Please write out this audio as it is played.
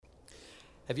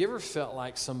Have you ever felt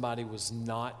like somebody was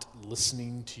not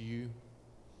listening to you?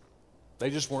 They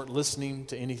just weren't listening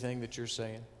to anything that you're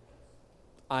saying?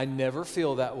 I never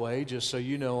feel that way, just so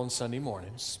you know, on Sunday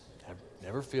mornings. I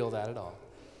never feel that at all.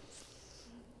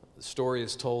 The story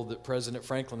is told that President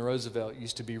Franklin Roosevelt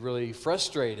used to be really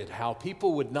frustrated how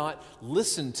people would not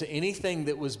listen to anything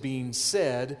that was being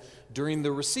said during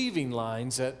the receiving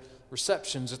lines at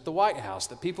receptions at the White House,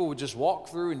 that people would just walk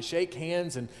through and shake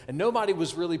hands and nobody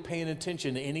was really paying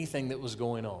attention to anything that was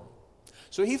going on.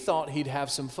 So he thought he'd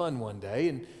have some fun one day,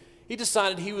 and he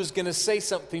decided he was going to say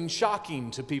something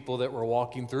shocking to people that were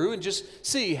walking through and just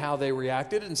see how they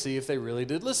reacted and see if they really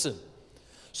did listen.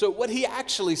 So what he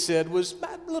actually said was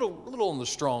a little on the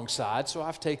strong side, so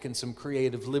I've taken some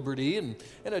creative liberty and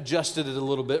adjusted it a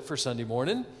little bit for Sunday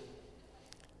morning.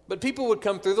 But people would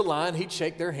come through the line, he'd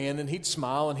shake their hand and he'd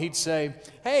smile and he'd say,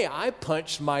 "Hey, I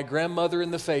punched my grandmother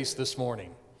in the face this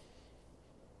morning."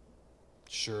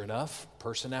 Sure enough,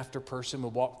 person after person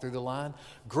would walk through the line.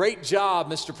 "Great job,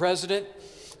 Mr. President.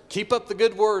 Keep up the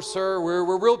good work, sir.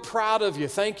 We're real proud of you.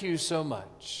 Thank you so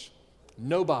much."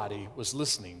 Nobody was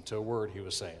listening to a word he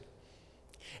was saying.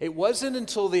 It wasn't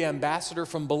until the ambassador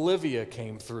from Bolivia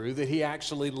came through that he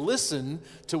actually listened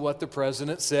to what the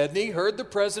president said, and he heard the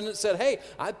president said, "Hey,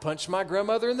 I punched my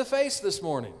grandmother in the face this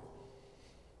morning."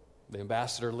 The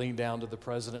ambassador leaned down to the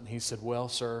president and he said, "Well,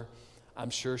 sir,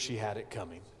 I'm sure she had it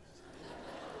coming."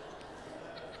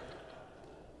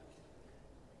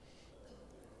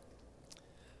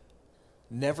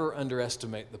 Never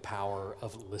underestimate the power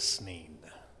of listening.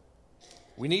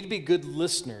 We need to be good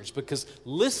listeners because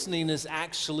listening is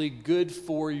actually good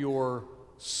for your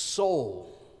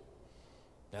soul.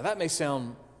 Now, that may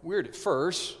sound weird at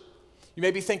first. You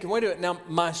may be thinking, wait a minute, now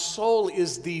my soul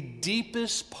is the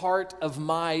deepest part of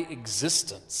my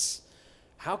existence.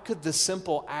 How could the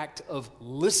simple act of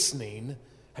listening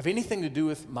have anything to do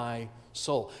with my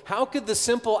soul? How could the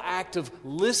simple act of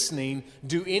listening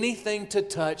do anything to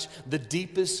touch the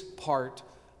deepest part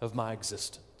of my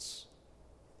existence?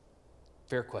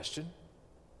 Fair question.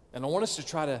 And I want us to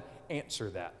try to answer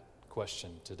that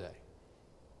question today.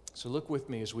 So look with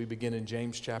me as we begin in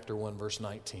James chapter 1, verse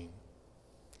 19.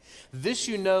 "This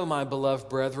you know, my beloved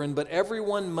brethren, but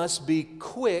everyone must be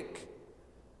quick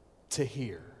to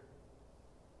hear."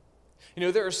 You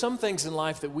know, there are some things in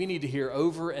life that we need to hear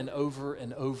over and over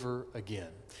and over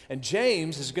again. And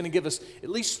James is going to give us at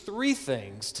least 3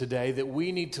 things today that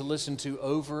we need to listen to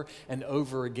over and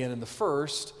over again. And the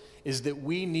first is that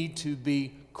we need to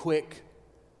be quick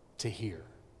to hear.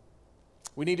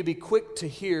 We need to be quick to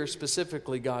hear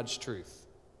specifically God's truth.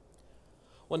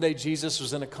 One day Jesus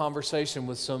was in a conversation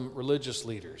with some religious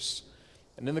leaders.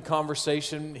 And in the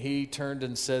conversation, he turned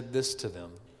and said this to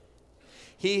them: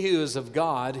 "He who is of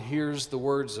God hears the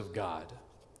words of God.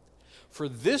 For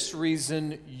this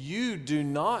reason you do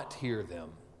not hear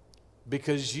them,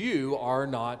 because you are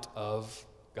not of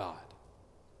God."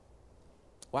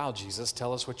 Wow, Jesus,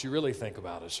 tell us what you really think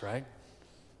about us, right?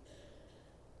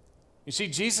 You see,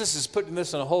 Jesus is putting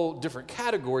this in a whole different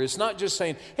category. It's not just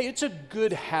saying, hey, it's a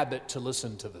good habit to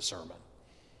listen to the sermon.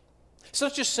 It's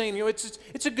not just saying,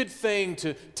 it's a good thing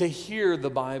to hear the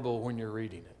Bible when you're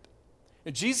reading it.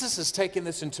 And Jesus is taking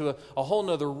this into a whole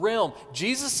nother realm.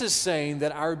 Jesus is saying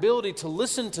that our ability to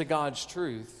listen to God's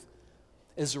truth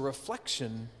is a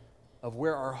reflection of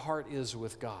where our heart is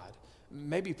with God.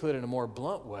 Maybe put in a more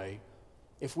blunt way,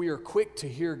 if we are quick to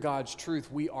hear God's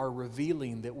truth, we are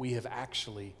revealing that we have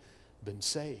actually been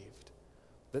saved,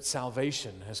 that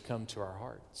salvation has come to our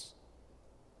hearts.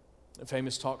 A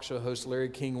famous talk show host Larry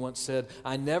King once said,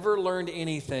 "I never learned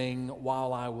anything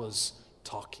while I was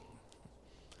talking."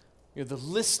 You know, the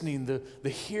listening, the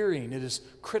hearing, it is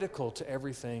critical to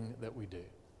everything that we do.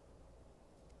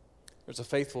 There's a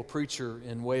faithful preacher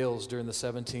in Wales during the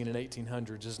 17 and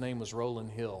 1800s. His name was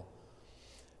Rowland Hill.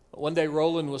 One day,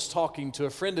 Rowland was talking to a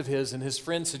friend of his, and his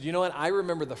friend said, "You know what? I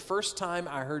remember the first time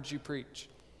I heard you preach.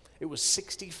 It was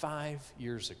 65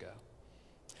 years ago.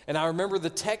 And I remember the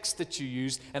text that you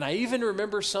used, and I even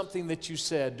remember something that you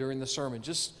said during the sermon,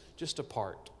 just a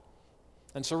part."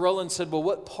 And so Rowland said, "Well,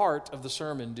 what part of the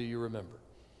sermon do you remember?"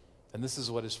 And this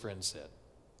is what his friend said.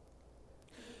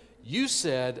 "You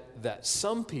said that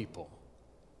some people,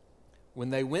 when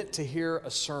they went to hear a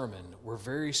sermon, were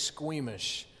very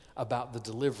squeamish about the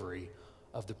delivery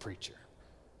of the preacher.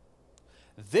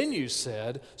 Then you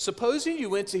said, supposing you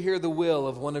went to hear the will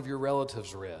of one of your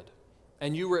relatives read,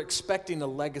 and you were expecting a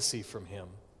legacy from him,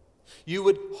 you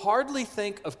would hardly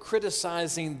think of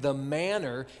criticizing the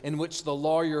manner in which the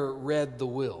lawyer read the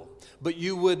will, but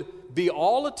you would be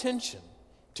all attention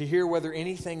to hear whether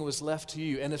anything was left to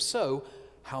you, and if so,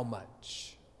 how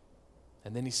much.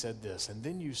 And then he said this, and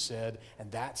then you said,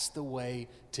 and that's the way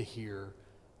to hear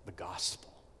the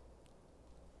gospel.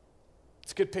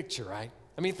 It's a good picture, right?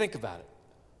 I mean, think about it.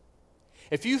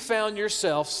 If you found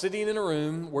yourself sitting in a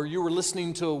room where you were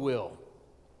listening to a will,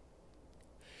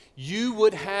 you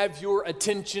would have your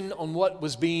attention on what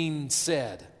was being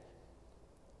said.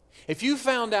 If you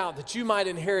found out that you might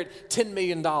inherit $10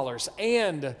 million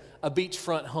and a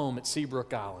beachfront home at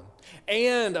Seabrook Island,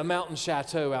 and a mountain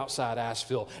chateau outside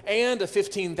Asheville, and a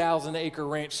 15,000-acre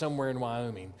ranch somewhere in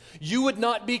Wyoming, you would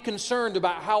not be concerned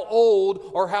about how old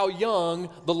or how young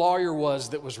the lawyer was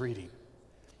that was reading.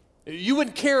 You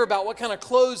wouldn't care about what kind of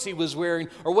clothes he was wearing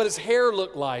or what his hair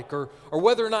looked like or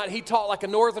whether or not he talked like a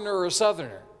northerner or a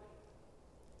southerner.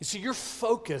 You see, your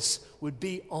focus would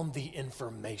be on the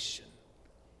information.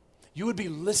 You would be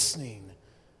listening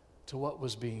to what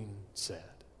was being said.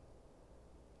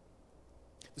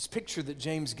 This picture that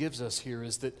James gives us here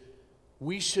is that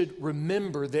we should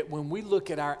remember that when we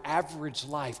look at our average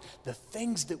life, the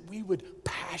things that we would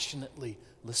passionately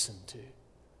listen to,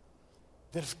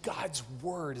 that if God's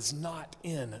word is not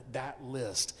in that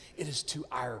list, it is to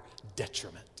our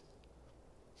detriment.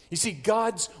 You see,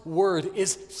 God's word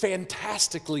is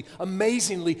fantastically,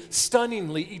 amazingly,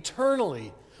 stunningly,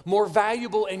 eternally more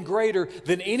valuable and greater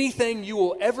than anything you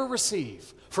will ever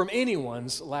receive from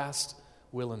anyone's last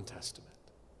will and testament.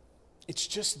 It's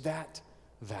just that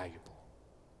valuable.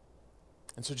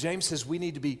 And so James says we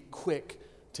need to be quick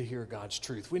to hear God's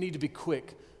truth. We need to be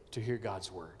quick to hear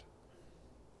God's word.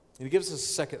 And he gives us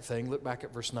a second thing. Look back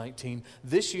at verse 19.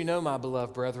 This you know, my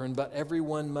beloved brethren, but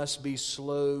everyone must be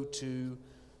slow to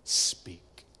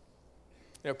speak.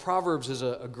 You know, Proverbs is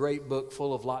a great book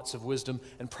full of lots of wisdom,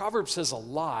 and Proverbs says a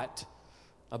lot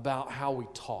about how we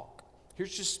talk.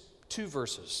 Here's just 2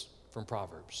 verses from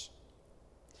Proverbs.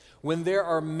 When there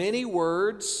are many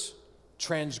words,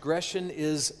 transgression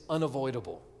is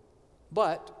unavoidable,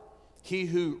 but he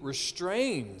who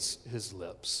restrains his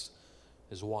lips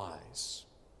is wise.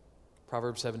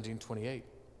 Proverbs 17:28.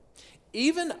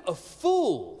 Even a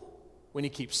fool, when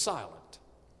he keeps silent,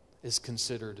 is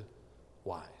considered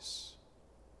wise.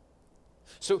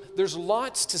 So there's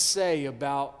lots to say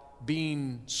about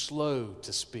being slow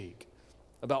to speak,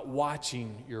 about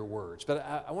watching your words. But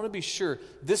I want to be sure,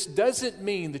 this doesn't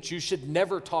mean that you should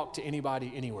never talk to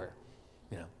anybody anywhere.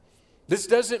 You know, this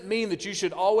doesn't mean that you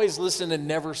should always listen and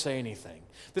never say anything.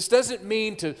 This doesn't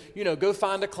mean to, go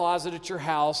find a closet at your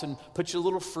house and put your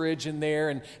little fridge in there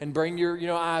and bring your,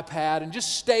 iPad and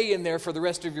just stay in there for the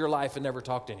rest of your life and never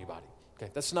talk to anybody.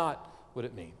 Okay, that's not what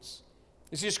it means.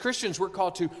 You see, as Christians, we're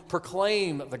called to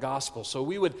proclaim the gospel, so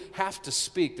we would have to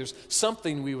speak. There's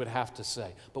something we would have to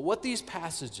say. But what these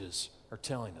passages are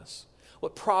telling us,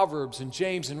 what Proverbs and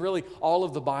James and really all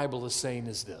of the Bible is saying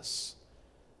is this: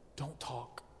 don't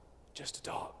talk just to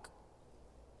talk.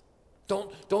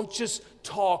 Don't just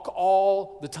talk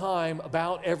all the time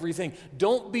about everything.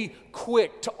 Don't be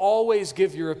quick to always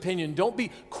give your opinion. Don't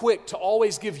be quick to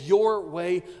always give your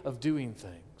way of doing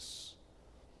things.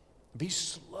 Be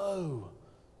slow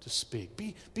to speak.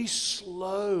 Be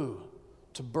slow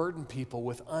to burden people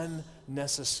with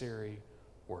unnecessary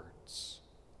words.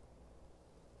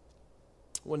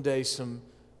 One day, some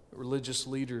religious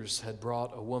leaders had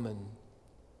brought a woman.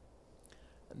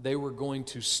 They were going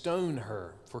to stone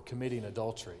her for committing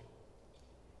adultery.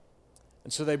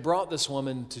 And so they brought this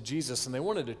woman to Jesus, and they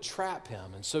wanted to trap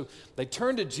him. And so they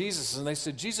turned to Jesus, and they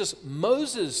said, Jesus,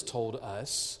 Moses told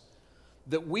us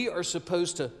that we are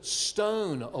supposed to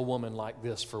stone a woman like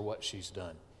this for what she's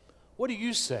done. What do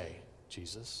you say,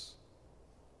 Jesus?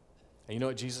 And you know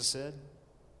what Jesus said?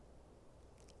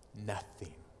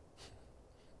 Nothing.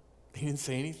 He didn't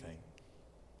say anything.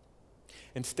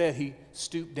 Instead, he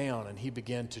stooped down and he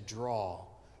began to draw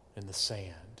in the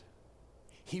sand.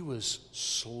 He was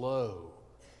slow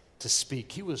to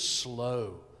speak. He was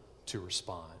slow to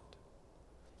respond.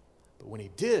 But when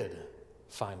he did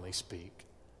finally speak,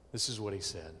 this is what he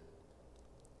said.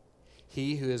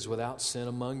 He who is without sin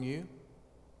among you,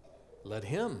 let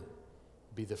him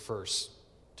be the first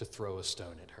to throw a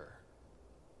stone at her.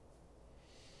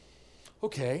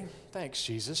 Okay, thanks,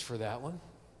 Jesus, for that one.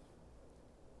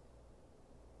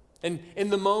 And in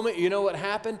the moment, you know what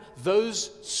happened? Those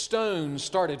stones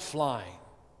started flying.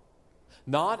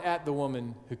 Not at the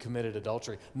woman who committed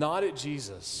adultery, not at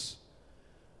Jesus,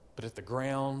 but at the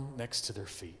ground next to their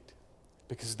feet.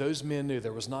 Because those men knew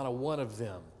there was not a one of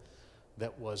them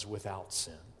that was without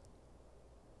sin.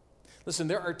 Listen,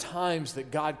 there are times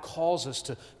that God calls us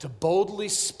to boldly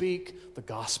speak the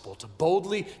gospel, to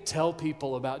boldly tell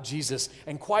people about Jesus.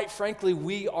 And quite frankly,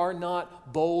 we are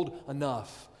not bold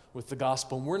enough with the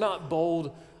gospel. We're not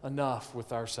bold enough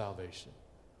with our salvation.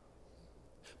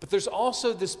 there's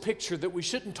also this picture that we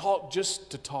shouldn't talk just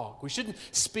to talk. We shouldn't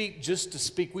speak just to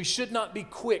speak. We should not be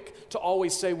quick to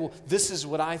always say, well, this is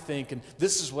what I think, and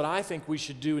this is what I think we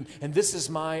should do, and this is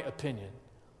my opinion.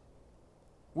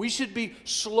 We should be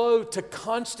slow to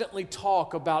constantly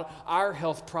talk about our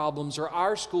health problems or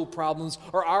our school problems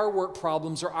or our work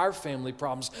problems or our family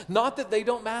problems. Not that they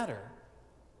don't matter,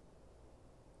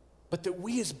 but that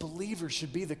we as believers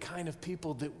should be the kind of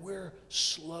people that we're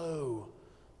slow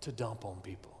to dump on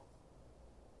people.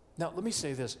 Now, let me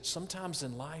say this. Sometimes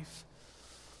in life,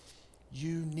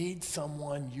 you need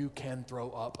someone you can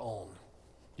throw up on.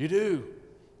 You do.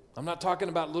 I'm not talking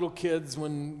about little kids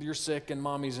when you're sick and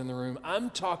mommy's in the room. I'm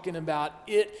talking about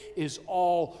it is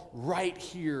all right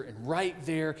here and right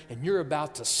there, and you're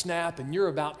about to snap and you're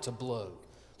about to blow.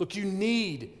 Look, you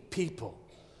need people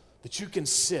that you can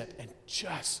sit and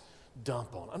just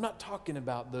dump on. I'm not talking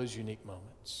about those unique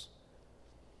moments.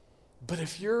 But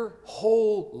if your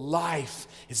whole life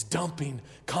is dumping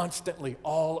constantly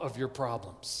all of your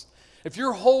problems, if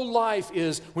your whole life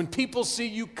is when people see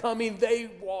you coming, they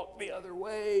walk the other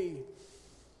way,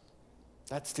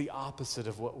 that's the opposite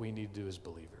of what we need to do as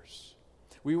believers.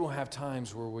 We will have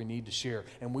times where we need to share,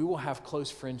 and we will have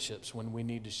close friendships when we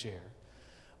need to share.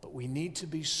 But we need to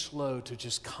be slow to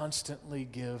just constantly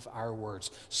give our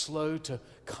words, slow to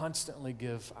constantly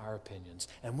give our opinions.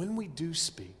 And when we do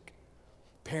speak,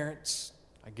 parents,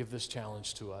 I give this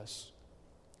challenge to us.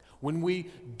 When we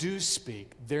do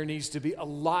speak, there needs to be a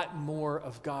lot more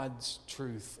of God's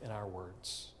truth in our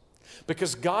words.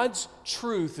 Because God's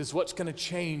truth is what's going to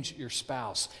change your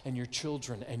spouse and your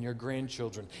children and your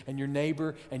grandchildren and your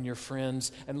neighbor and your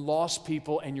friends and lost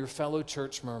people and your fellow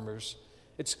church members.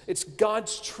 It's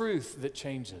God's truth that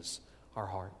changes our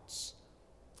hearts.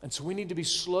 And so we need to be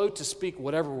slow to speak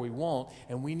whatever we want,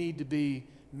 and we need to be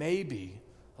maybe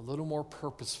a little more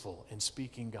purposeful in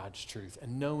speaking God's truth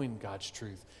and knowing God's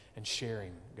truth and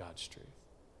sharing God's truth.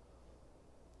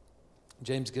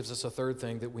 James gives us a third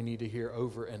thing that we need to hear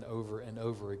over and over and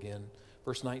over again.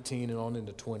 Verse 19 and on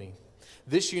into 20.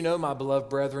 This you know, my beloved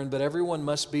brethren, but everyone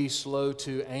must be slow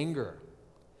to anger.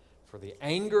 For the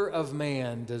anger of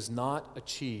man does not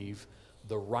achieve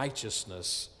the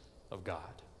righteousness of God.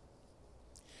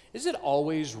 Is it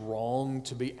always wrong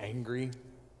to be angry?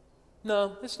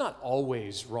 No, it's not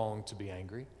always wrong to be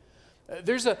angry.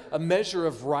 There's a measure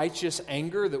of righteous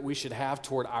anger that we should have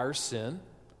toward our sin.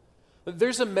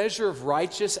 There's a measure of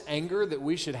righteous anger that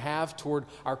we should have toward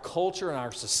our culture and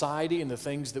our society and the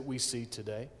things that we see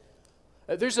today.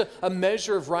 There's a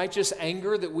measure of righteous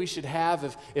anger that we should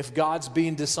have if God's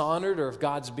being dishonored or if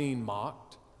God's being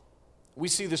mocked. We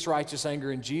see this righteous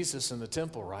anger in Jesus in the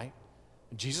temple, right?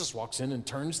 Jesus walks in and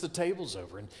turns the tables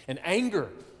over, and anger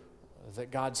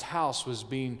that God's house was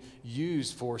being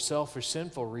used for selfish,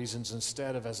 sinful reasons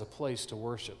instead of as a place to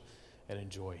worship and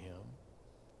enjoy Him.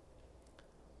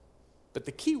 But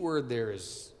the key word there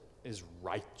is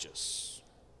righteous.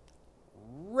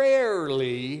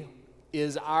 Rarely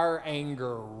is our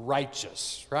anger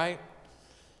righteous, right?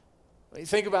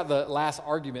 Think about the last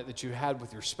argument that you had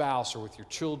with your spouse or with your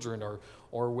children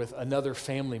or with another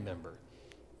family member.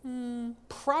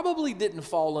 Probably didn't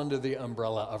fall under the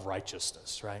umbrella of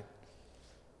righteousness, right?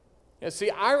 Yeah,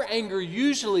 see, our anger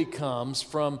usually comes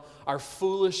from our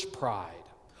foolish pride,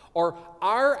 or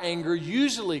our anger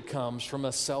usually comes from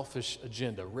a selfish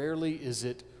agenda. Rarely is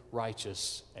it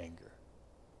righteous anger.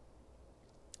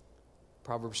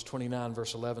 Proverbs 29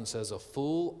 verse 11 says, a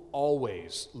fool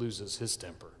always loses his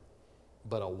temper,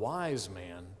 but a wise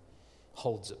man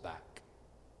holds it back.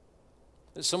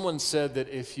 Someone said that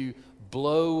if you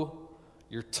blow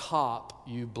your top,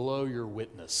 you blow your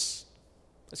witness.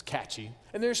 It's catchy,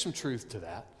 and there's some truth to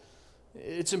that.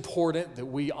 It's important that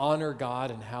we honor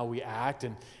God and how we act,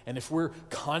 and if we're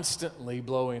constantly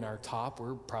blowing our top,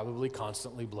 we're probably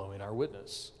constantly blowing our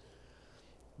witness.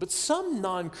 But some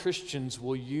non-Christians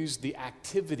will use the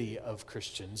activity of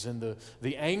Christians and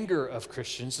the anger of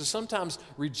Christians to sometimes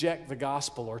reject the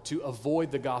gospel or to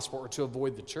avoid the gospel or to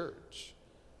avoid the church.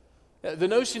 The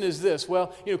notion is this,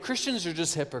 well, Christians are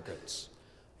just hypocrites.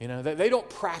 They don't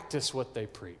practice what they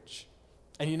preach.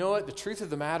 And you know what? The truth of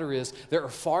the matter is there are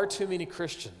far too many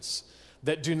Christians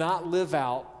that do not live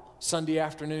out Sunday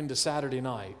afternoon to Saturday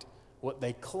night what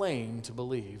they claim to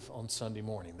believe on Sunday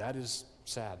morning. That is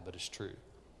sad, but it's true.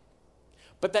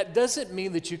 But that doesn't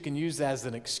mean that you can use that as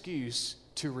an excuse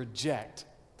to reject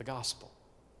the gospel.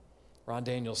 Ron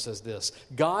Daniels says this,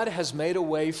 God has made a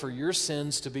way for your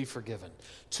sins to be forgiven,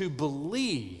 to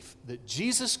believe that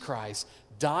Jesus Christ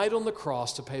died on the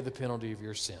cross to pay the penalty of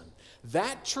your sin.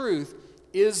 That truth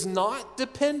is not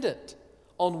dependent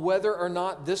on whether or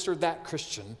not this or that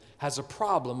Christian has a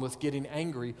problem with getting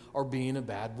angry or being a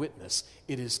bad witness.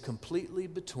 It is completely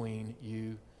between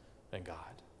you and God.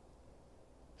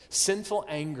 Sinful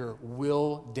anger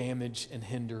will damage and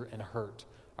hinder and hurt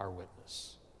our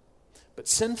witness. But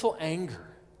sinful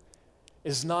anger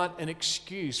is not an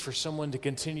excuse for someone to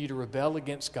continue to rebel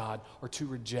against God or to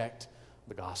reject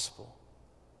the gospel.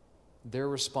 Their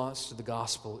response to the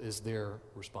gospel is their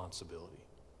responsibility.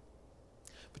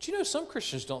 But you know, some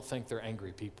Christians don't think they're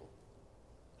angry people.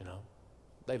 You know,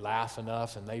 they laugh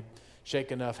enough and they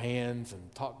shake enough hands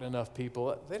and talk to enough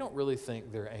people. They don't really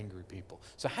think they're angry people.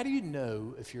 So how do you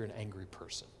know if you're an angry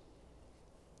person?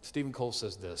 Stephen Cole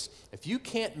says this: if you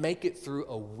can't make it through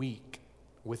a week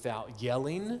without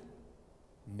yelling,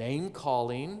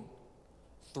 name-calling,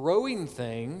 throwing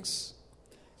things,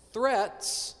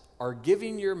 threats, or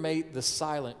giving your mate the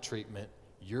silent treatment,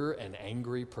 you're an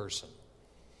angry person.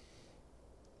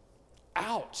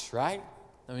 Ouch, right?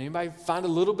 I mean, anybody find a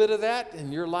little bit of that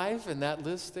in your life, in that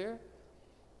list there?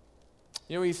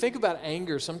 You know, when you think about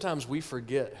anger, sometimes we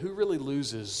forget who really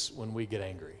loses when we get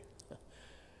angry.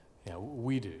 Yeah,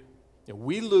 we do. You know,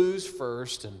 we lose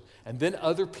first, and then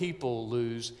other people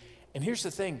lose. And here's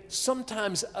the thing,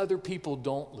 sometimes other people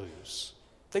don't lose.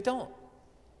 They don't.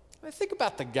 I mean, think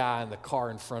about the guy in the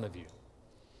car in front of you.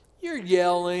 You're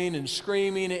yelling and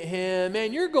screaming at him,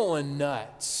 and you're going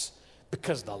nuts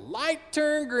because the light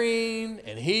turned green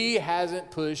and he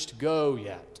hasn't pushed go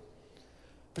yet.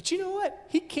 But you know what?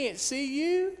 He can't see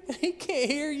you. He can't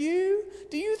hear you.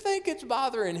 Do you think it's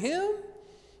bothering him?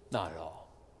 Not at all.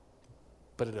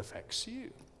 But it affects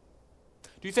you.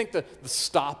 Do you think the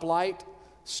stoplight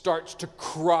starts to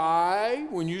cry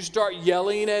when you start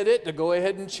yelling at it to go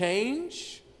ahead and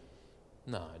change?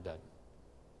 No, it doesn't.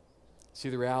 See,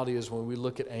 the reality is when we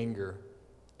look at anger,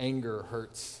 anger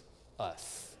hurts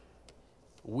us.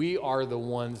 We are the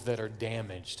ones that are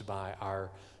damaged by our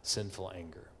sinful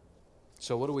anger.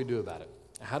 So what do we do about it?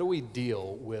 How do we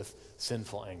deal with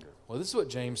sinful anger? Well, this is what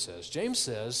James says. James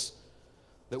says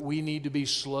that we need to be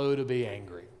slow to be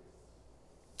angry.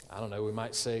 I don't know, we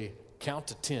might say count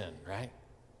to 10, right?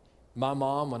 My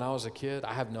mom, when I was a kid,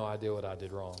 I have no idea what I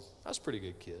did wrong. I was a pretty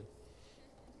good kid.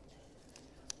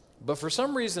 But for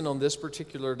some reason on this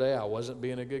particular day, I wasn't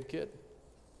being a good kid.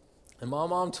 And my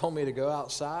mom told me to go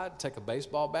outside, take a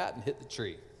baseball bat, and hit the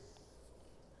tree.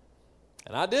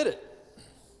 And I did it,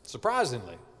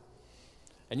 surprisingly.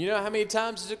 And you know how many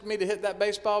times it took me to hit that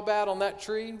baseball bat on that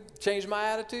tree, change my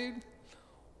attitude?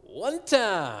 One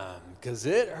time, because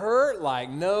it hurt like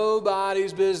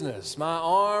nobody's business. My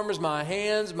arms, my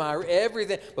hands, my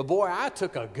everything. But boy, I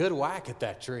took a good whack at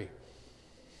that tree.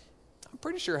 I'm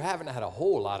pretty sure I haven't had a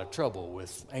whole lot of trouble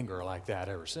with anger like that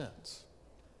ever since.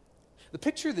 The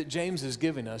picture that James is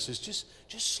giving us is just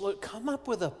slow. Come up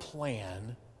with a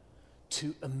plan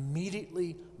to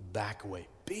immediately back away.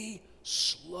 Be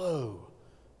slow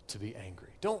to be angry.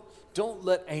 Don't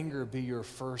let anger be your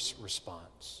first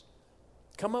response.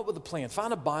 Come up with a plan.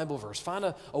 Find a Bible verse. Find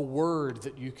a word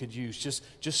that you could use.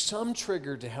 Just some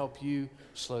trigger to help you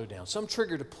slow down. Some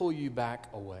trigger to pull you back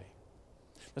away.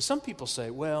 Now, some people say,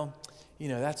 well, you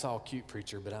know, that's all cute,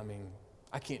 preacher, but I mean,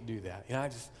 I can't do that. You know,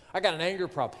 I got an anger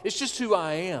problem. It's just who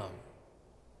I am.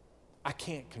 I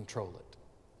can't control it.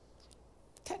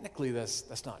 Technically,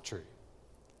 that's not true.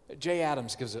 Jay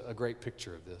Adams gives a great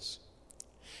picture of this.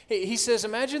 He says,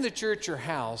 imagine that you're at your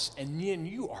house and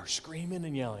you are screaming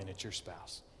and yelling at your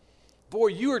spouse. Boy,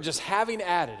 you are just having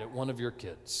at it at one of your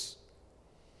kids.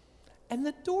 And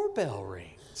the doorbell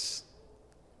rings.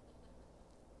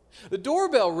 The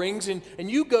doorbell rings and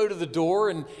you go to the door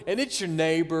and it's your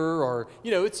neighbor or,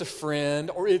 you know, it's a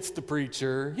friend or it's the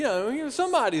preacher. You know,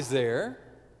 somebody's there.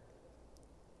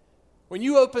 When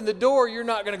you open the door, you're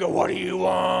not going to go, what do you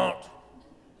want?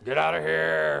 Get out of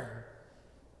here.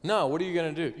 No, what are you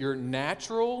going to do? Your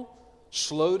natural,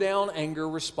 slow down anger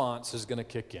response is going to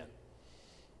kick in.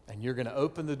 And you're going to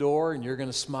open the door and you're going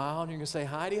to smile and you're going to say,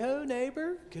 howdy-ho,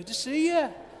 neighbor. Good to see you.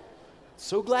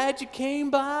 So glad you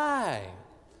came by.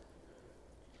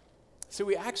 So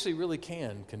we actually really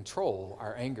can control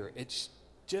our anger. It's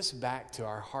just back to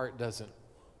our heart doesn't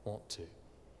want to.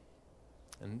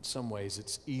 In some ways,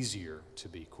 it's easier to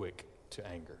be quick to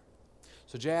anger.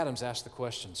 So Jay Adams asked the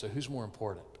question, so who's more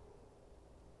important?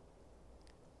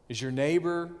 Is your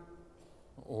neighbor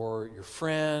or your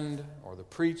friend or the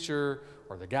preacher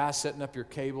or the guy setting up your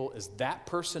cable, is that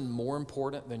person more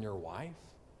important than your wife?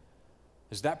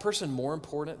 Is that person more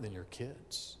important than your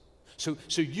kids? So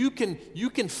you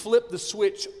can flip the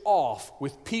switch off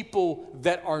with people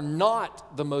that are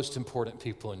not the most important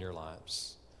people in your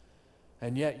lives.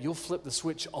 And yet you'll flip the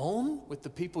switch on with the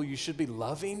people you should be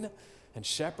loving and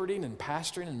shepherding and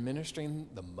pastoring and ministering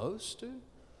the most to?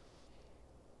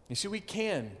 You see, we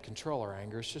can control our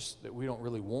anger. It's just that we don't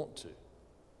really want to.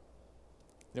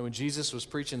 When Jesus was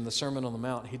preaching the Sermon on the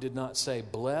Mount, he did not say,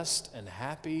 "Blessed and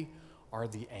happy are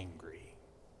the angry."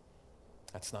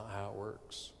 That's not how it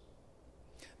works.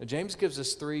 Now, James gives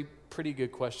us 3 pretty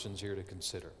good questions here to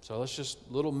consider. So let's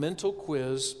just, little mental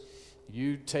quiz.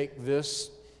 You take this,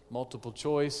 multiple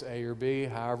choice, A or B,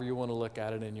 however you want to look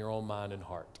at it in your own mind and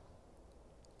heart.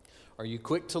 Are you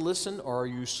quick to listen or are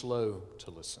you slow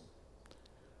to listen?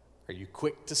 Are you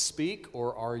quick to speak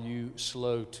or are you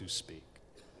slow to speak?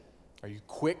 Are you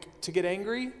quick to get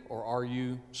angry or are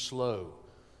you slow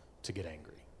to get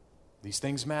angry? These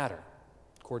things matter.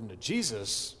 According to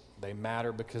Jesus, they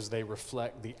matter because they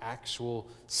reflect the actual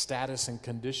status and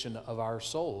condition of our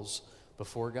souls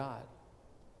before God.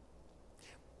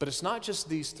 But it's not just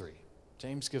these 3.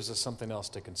 James gives us something else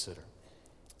to consider.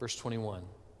 Verse 21.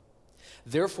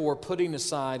 Therefore, putting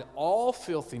aside all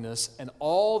filthiness and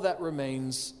all that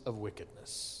remains of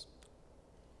wickedness.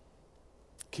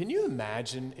 Can you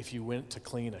imagine if you went to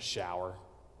clean a shower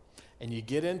and you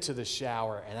get into the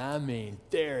shower and I mean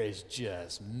there is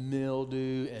just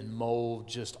mildew and mold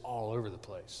just all over the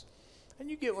place. And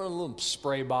you get one of the little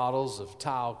spray bottles of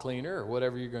tile cleaner or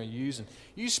whatever you're going to use and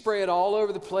you spray it all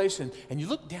over the place and you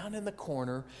look down in the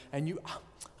corner and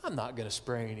I'm not going to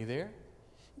spray any there.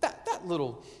 That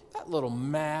little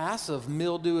mass of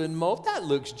mildew and mold, that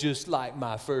looks just like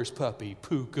my first puppy,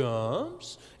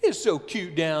 Pookums. It's so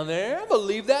cute down there. I'm going to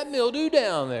leave that mildew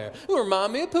down there. It will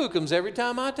remind me of Pookums every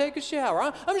time I take a shower.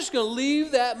 I'm just going to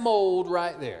leave that mold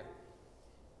right there.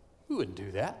 We wouldn't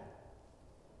do that.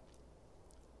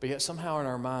 But yet somehow in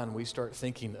our mind we start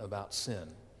thinking about sin.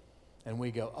 And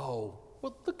we go, oh,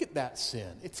 well, look at that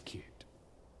sin. It's cute.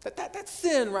 That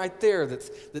sin right there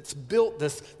that's built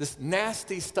this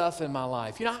nasty stuff in my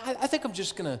life. I think I'm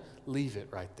just going to leave it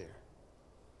right there.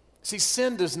 See,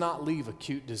 sin does not leave a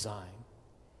cute design.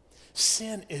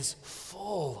 Sin is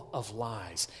full of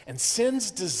lies. And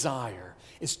sin's desire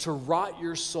is to rot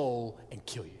your soul and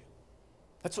kill you.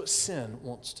 That's what sin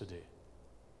wants to do.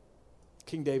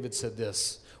 King David said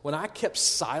this, "When I kept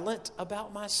silent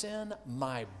about my sin,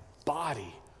 my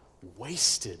body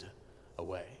wasted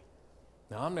away."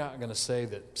 Now, I'm not going to say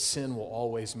that sin will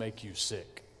always make you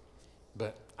sick,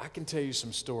 but I can tell you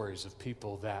some stories of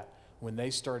people that when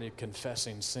they started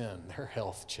confessing sin, their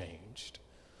health changed.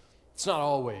 It's not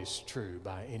always true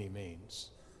by any means,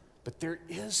 but there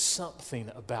is something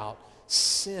about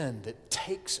sin that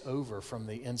takes over from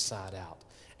the inside out,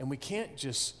 and we can't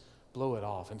just blow it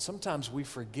off, and sometimes we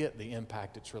forget the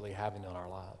impact it's really having on our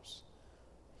lives.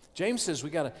 James says we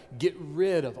got to get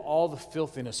rid of all the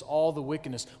filthiness, all the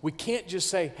wickedness. We can't just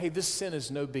say, hey, this sin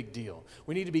is no big deal.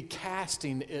 We need to be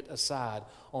casting it aside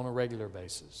on a regular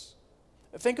basis.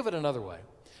 Think of it another way.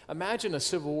 Imagine a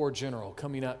Civil War general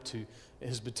coming up to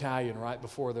his battalion right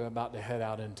before they're about to head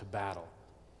out into battle.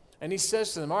 And he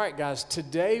says to them, all right, guys,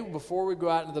 today before we go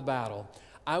out into the battle,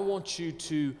 I want you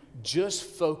to just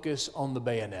focus on the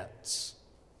bayonets.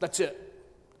 That's it.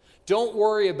 Don't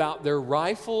worry about their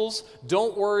rifles.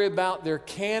 Don't worry about their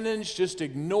cannons. Just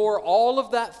ignore all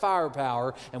of that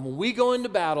firepower. And when we go into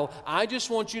battle, I just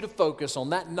want you to focus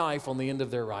on that knife on the end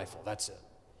of their rifle. That's it.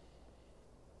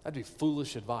 That'd be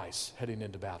foolish advice heading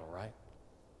into battle, right?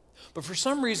 But for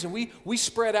some reason, we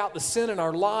spread out the sin in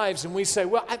our lives and we say,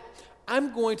 well,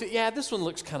 I'm going to, this one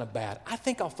looks kind of bad. I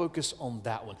think I'll focus on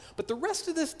that one. But the rest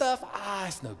of this stuff,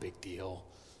 it's no big deal.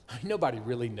 Nobody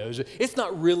really knows it. It's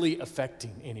not really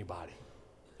affecting anybody.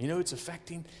 You know it's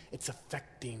affecting? It's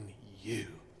affecting you.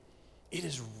 It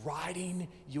is riding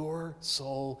your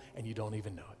soul and you don't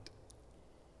even know it.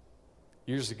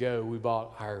 Years ago, we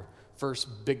bought our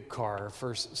first big car, our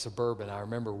first Suburban. I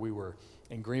remember we were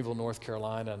in Greenville, North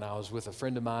Carolina, and I was with a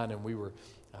friend of mine, and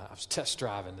I was test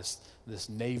driving this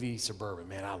Navy Suburban.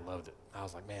 Man, I loved it. I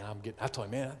was like, man, I told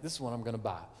him, man, this is what I'm going to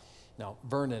buy. Now,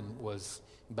 Vernon was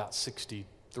about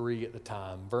 63 at the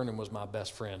time. Vernon was my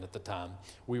best friend at the time.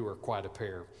 We were quite a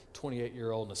pair,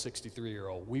 28-year-old and a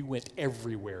 63-year-old. We went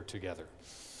everywhere together.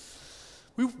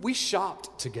 We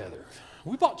shopped together.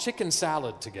 We bought chicken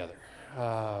salad together.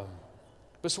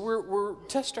 But so we're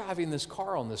test driving this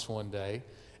car on this one day,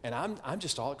 and I'm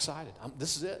just all excited.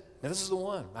 This is it. Now, this is the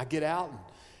one. I get out,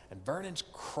 and Vernon's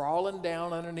crawling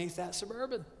down underneath that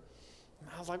Suburban. And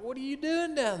I was like, what are you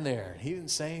doing down there? And he didn't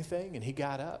say anything, and he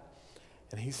got up.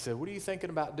 And he said, what are you thinking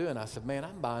about doing? I said, man,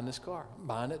 I'm buying this car. I'm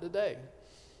buying it today.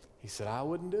 He said, I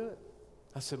wouldn't do it.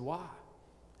 I said, why?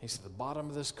 He said, the bottom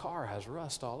of this car has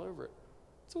rust all over it.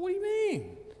 I said, what do you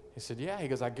mean? He said, yeah. He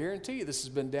goes, I guarantee you this has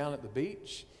been down at the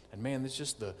beach. And man, it's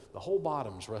just the whole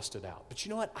bottom's rusted out. But you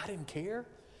know what? I didn't care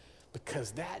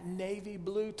because that navy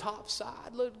blue top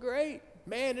side looked great.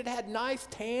 Man, it had nice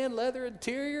tan leather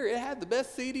interior. It had the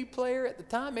best CD player at the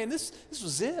time. Man, this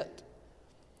was it.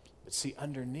 But see,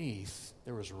 underneath,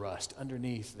 there was rust.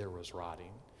 Underneath, there was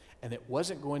rotting. And it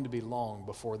wasn't going to be long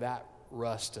before that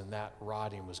rust and that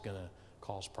rotting was going to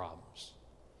cause problems.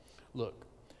 Look,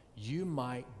 you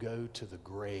might go to the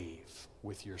grave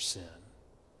with your sin,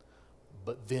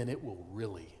 but then it will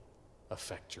really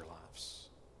affect your lives.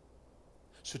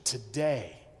 So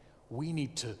today, we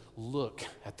need to look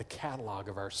at the catalog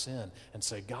of our sin and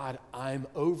say, God, I'm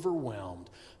overwhelmed,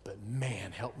 but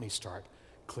man, help me start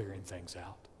clearing things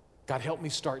out. God, help me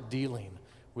start dealing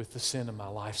with the sin in my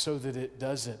life so that it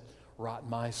doesn't rot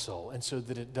my soul and so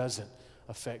that it doesn't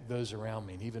affect those around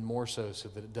me, and even more so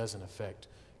that it doesn't affect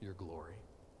your glory.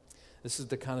 This is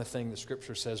the kind of thing that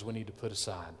Scripture says we need to put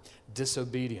aside.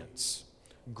 Disobedience,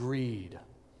 greed,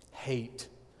 hate,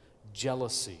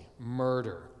 jealousy,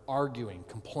 murder, arguing,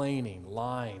 complaining,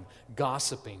 lying,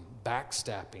 gossiping,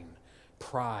 backstabbing,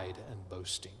 pride, and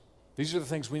boasting. These are the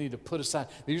things we need to put aside.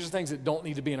 These are the things that don't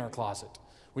need to be in our closet.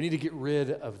 We need to get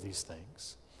rid of these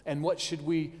things. And what should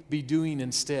we be doing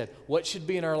instead? What should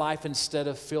be in our life instead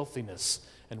of filthiness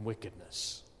and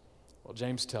wickedness? Well,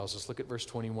 James tells us, look at verse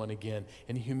 21 again.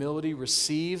 In humility,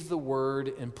 receive the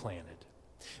word implanted.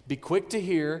 Be quick to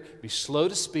hear, be slow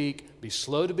to speak, be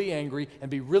slow to be angry, and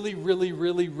be really, really,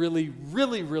 really, really,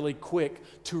 really, really quick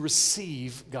to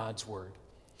receive God's word.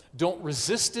 Don't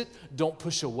resist it. Don't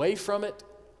push away from it.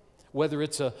 Whether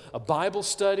it's a Bible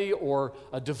study or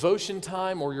a devotion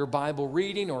time or your Bible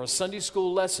reading or a Sunday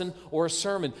school lesson or a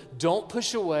sermon, don't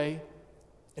push away.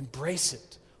 Embrace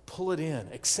it. Pull it in.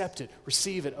 Accept it.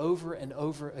 Receive it over and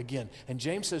over again. And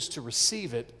James says to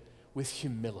receive it with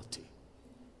humility.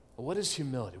 Well, what is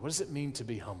humility? What does it mean to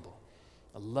be humble?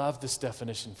 I love this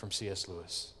definition from C.S.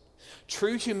 Lewis.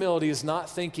 True humility is not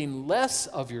thinking less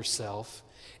of yourself.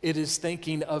 It is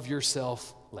thinking of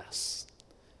yourself less.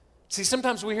 See,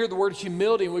 sometimes we hear the word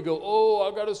humility and we go, oh,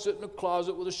 I've got to sit in a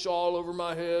closet with a shawl over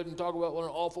my head and talk about what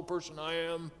an awful person I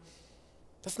am.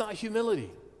 That's not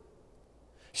humility.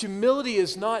 Humility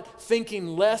is not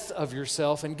thinking less of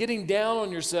yourself and getting down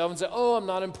on yourself and say, oh, I'm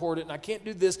not important and I can't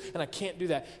do this and I can't do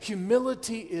that.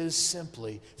 Humility is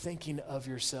simply thinking of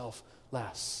yourself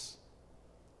less.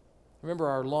 Remember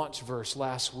our launch verse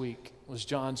last week was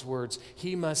John's words,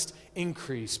 he must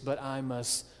increase, but I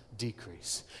must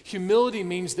decrease. Humility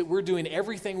means that we're doing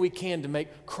everything we can to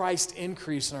make Christ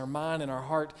increase in our mind and our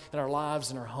heart and our lives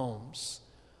and our homes.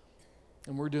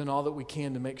 And we're doing all that we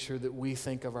can to make sure that we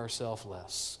think of ourselves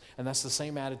less. And that's the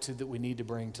same attitude that we need to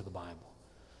bring to the Bible.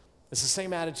 It's the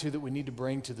same attitude that we need to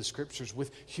bring to the Scriptures.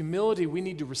 With humility, we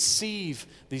need to receive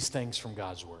these things from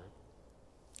God's Word.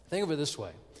 Think of it this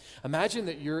way. Imagine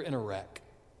that you're in a wreck,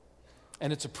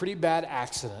 and it's a pretty bad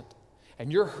accident,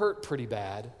 and you're hurt pretty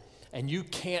bad, and you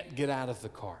can't get out of the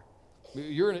car.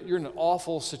 You're in an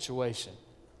awful situation.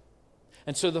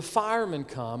 And so the firemen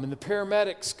come, and the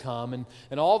paramedics come,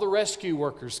 and all the rescue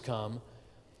workers come,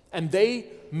 and they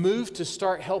move to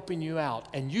start helping you out.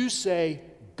 And you say,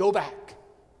 go back.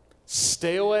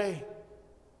 Stay away.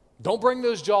 Don't bring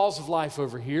those jaws of life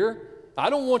over here. I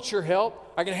don't want your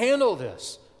help. I can handle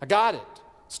this. I got it.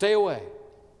 Stay away.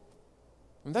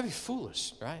 I mean, that'd be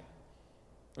foolish, right?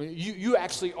 I mean, you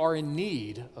actually are in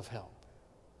need of help.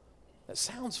 That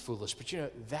sounds foolish, but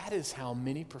that is how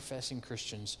many professing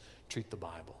Christians treat the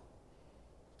Bible.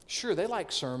 Sure, they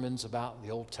like sermons about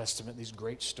the Old Testament, these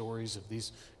great stories of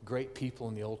these great people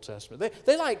in the Old Testament.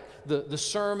 They like the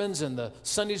sermons and the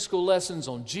Sunday school lessons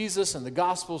on Jesus and the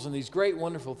Gospels and these great,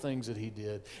 wonderful things that he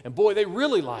did. And boy, they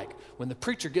really like when the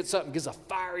preacher gets up and gives a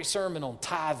fiery sermon on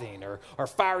tithing or a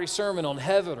fiery sermon on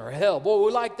heaven or hell. Boy,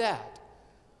 we like that.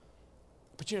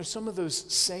 But some of those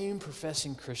same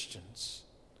professing Christians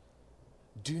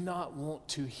do not want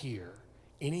to hear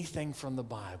anything from the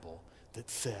Bible that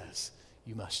says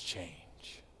you must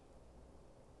change.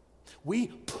 We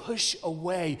push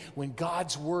away when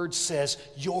God's word says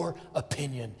your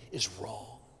opinion is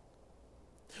wrong.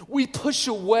 We push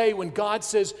away when God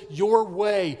says your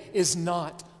way is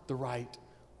not the right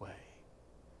way.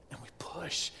 And we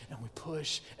push and we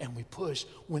push and we push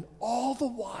when all the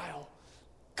while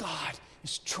God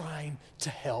is trying to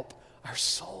help our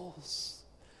souls.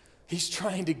 He's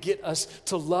trying to get us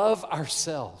to love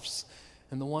ourselves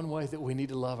in the one way that we need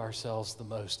to love ourselves the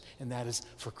most, and that is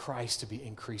for Christ to be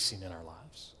increasing in our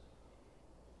lives.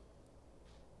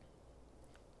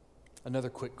 Another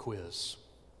quick quiz.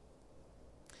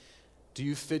 Do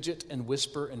you fidget and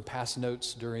whisper and pass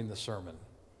notes during the sermon?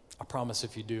 I promise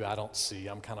if you do, I don't see.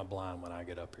 I'm kind of blind when I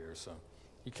get up here, so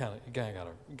you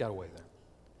gotta wait there.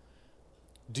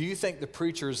 Do you think the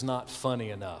preacher is not funny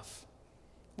enough?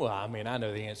 Well, I mean, I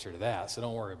know the answer to that, so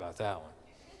don't worry about that one.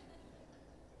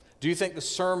 Do you think the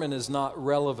sermon is not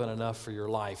relevant enough for your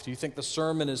life? Do you think the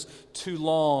sermon is too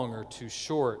long or too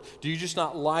short? Do you just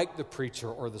not like the preacher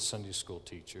or the Sunday school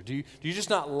teacher? Do you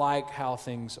just not like how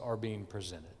things are being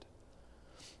presented?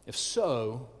 If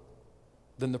so,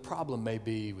 then the problem may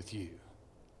be with you.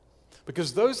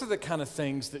 Because those are the kind of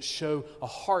things that show a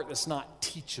heart that's not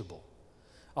teachable.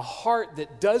 A heart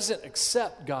that doesn't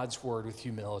accept God's word with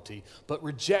humility, but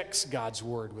rejects God's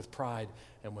word with pride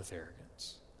and with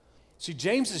arrogance. See,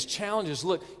 James's challenge is,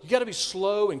 look, you got to be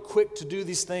slow and quick to do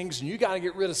these things, and you got to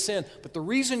get rid of sin. But the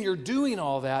reason you're doing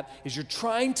all that is you're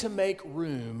trying to make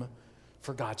room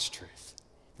for God's truth.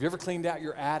 Have you ever cleaned out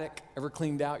your attic? Ever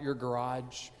cleaned out your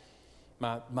garage?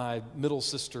 My middle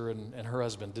sister and her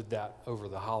husband did that over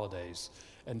the holidays.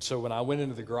 And so when I went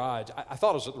into the garage, I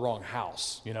thought I was at the wrong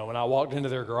house, when I walked into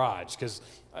their garage, because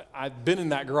I've been in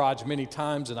that garage many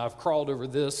times, and I've crawled over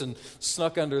this and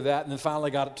snuck under that, and then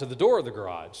finally got up to the door of the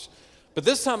garage. But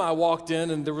this time I walked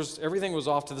in, and everything was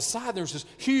off to the side. There was this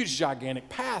huge, gigantic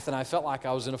path, and I felt like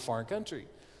I was in a foreign country.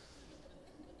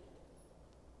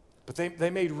 But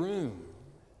they made room.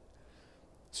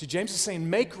 See, James is saying,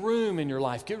 make room in your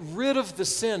life. Get rid of the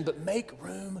sin, but make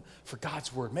room for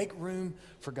God's word. Make room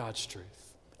for God's truth.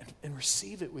 And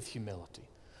receive it with humility.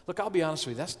 Look, I'll be honest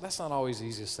with you, that's not always the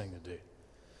easiest thing to do.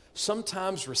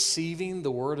 Sometimes receiving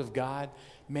the word of God,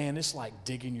 man, it's like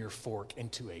digging your fork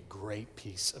into a great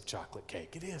piece of chocolate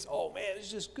cake. It is. Oh, man,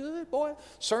 it's just good, boy.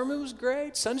 Sermon was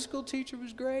great. Sunday school teacher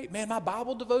was great. Man, my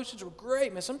Bible devotions were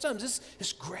great. Man, sometimes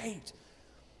it's great.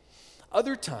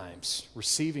 Other times,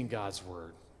 receiving God's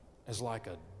word is like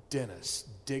a dentist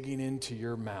digging into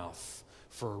your mouth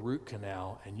for a root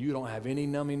canal, and you don't have any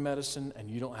numbing medicine, and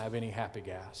you don't have any happy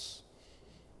gas.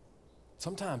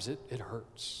 Sometimes it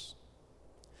hurts.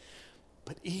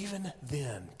 But even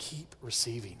then, keep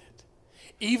receiving it.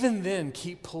 Even then,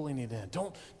 keep pulling it in.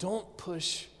 Don't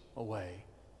push away.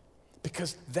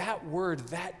 Because that word,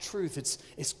 that truth,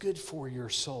 it's good for your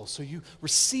soul. So you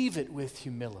receive it with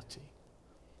humility.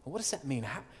 What does that mean?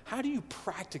 How do you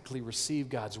practically receive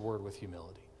God's word with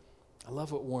humility? I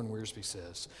love what Warren Wiersbe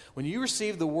says. When you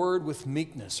receive the word with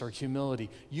meekness or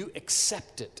humility, you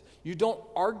accept it. You don't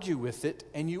argue with it,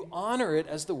 and you honor it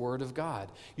as the word of God.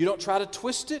 You don't try to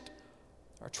twist it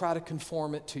or try to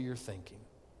conform it to your thinking.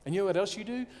 And you know what else you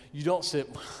do? You don't sit,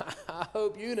 I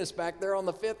hope Eunice back there on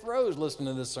the 5th row is listening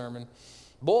to this sermon.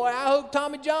 Boy, I hope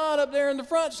Tommy John up there in the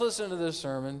front is listening to this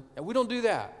sermon. And we don't do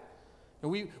that.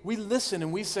 And we listen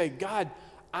and we say, God,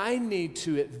 I need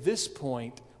to, at this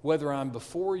point, whether I'm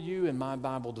before you in my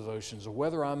Bible devotions, or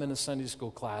whether I'm in a Sunday school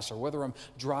class, or whether I'm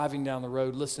driving down the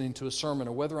road listening to a sermon,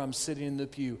 or whether I'm sitting in the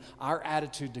pew, our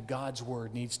attitude to God's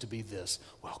word needs to be this: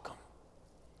 welcome.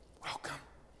 Welcome.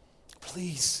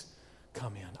 Please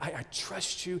come in. I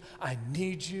trust you. I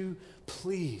need you.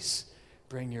 Please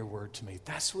bring your word to me.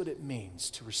 That's what it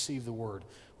means to receive the word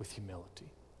with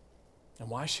humility. And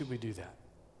why should we do that?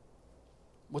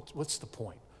 What's the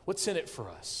point? What's in it for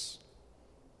us?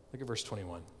 Look at verse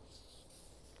 21.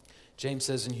 James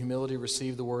says, in humility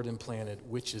receive the word implanted,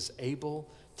 which is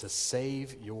able to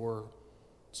save your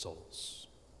souls.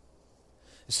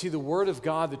 You see, the word of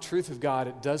God, the truth of God,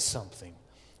 it does something.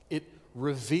 It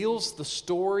reveals the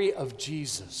story of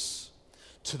Jesus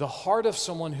to the heart of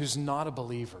someone who's not a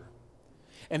believer.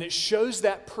 And it shows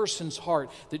that person's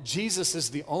heart that Jesus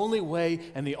is the only way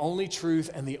and the only truth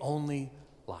and the only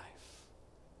life.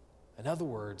 In other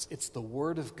words, it's the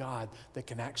word of God that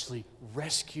can actually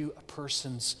rescue a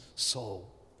person's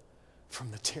soul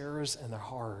from the terrors and the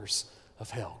horrors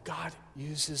of hell. God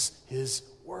uses his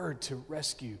word to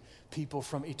rescue people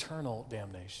from eternal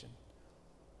damnation.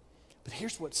 But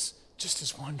here's what's just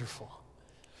as wonderful.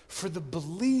 For the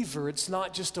believer, it's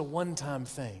not just a one-time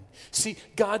thing. See,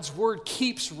 God's word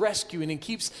keeps rescuing and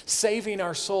keeps saving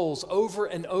our souls over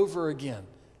and over again.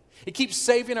 It keeps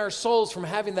saving our souls from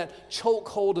having that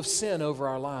chokehold of sin over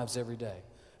our lives every day.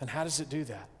 And how does it do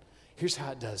that? Here's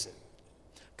how it does it.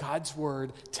 God's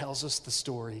word tells us the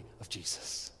story of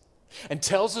Jesus. And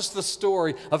tells us the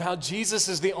story of how Jesus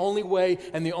is the only way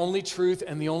and the only truth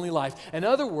and the only life. In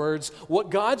other words,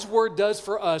 what God's word does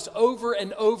for us over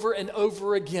and over and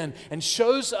over again, and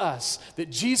shows us that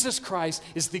Jesus Christ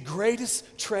is the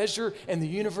greatest treasure in the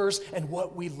universe and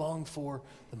what we long for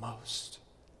the most.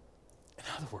 In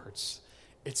other words,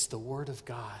 it's the word of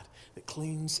God that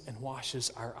cleans and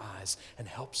washes our eyes and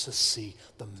helps us see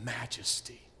the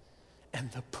majesty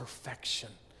and the perfection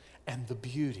and the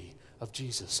beauty of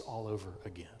Jesus all over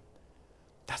again.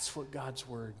 That's what God's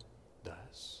word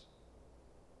does.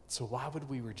 So why would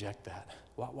we reject that?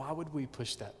 Why would we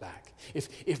push that back?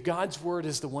 If God's word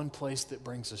is the one place that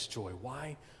brings us joy,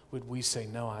 why would we say,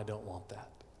 no, I don't want that?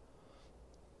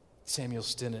 Samuel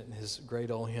Stinnett, in his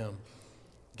great old hymn,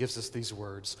 gives us these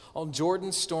words. On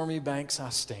Jordan's stormy banks I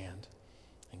stand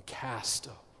and cast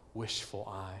a wishful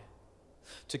eye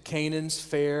to Canaan's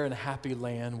fair and happy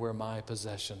land where my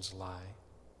possessions lie.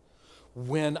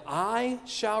 When I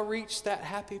shall reach that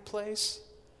happy place,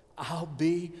 I'll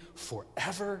be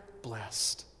forever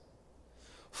blessed,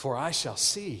 for I shall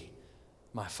see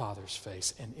my Father's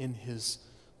face and in his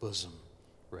bosom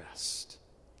rest.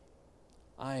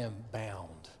 I am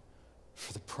bound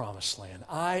for the promised land.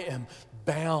 I am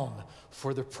bound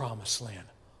for the promised land.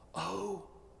 Oh,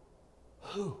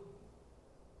 who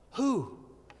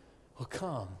will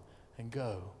come and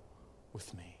go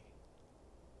with me?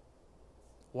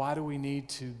 Why do we need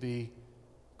to be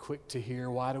quick to hear?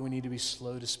 Why do we need to be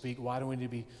slow to speak? Why do we need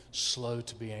to be slow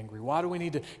to be angry? Why do we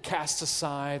need to cast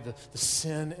aside the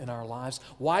sin in our lives?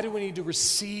 Why do we need to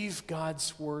receive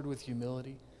God's word with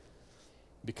humility?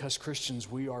 Because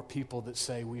Christians, we are people that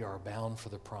say we are bound for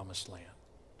the promised land.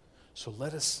 So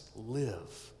let us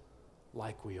live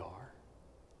like we are,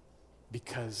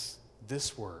 because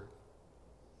this word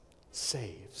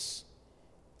saves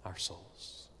our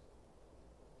souls.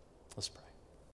 Let's pray.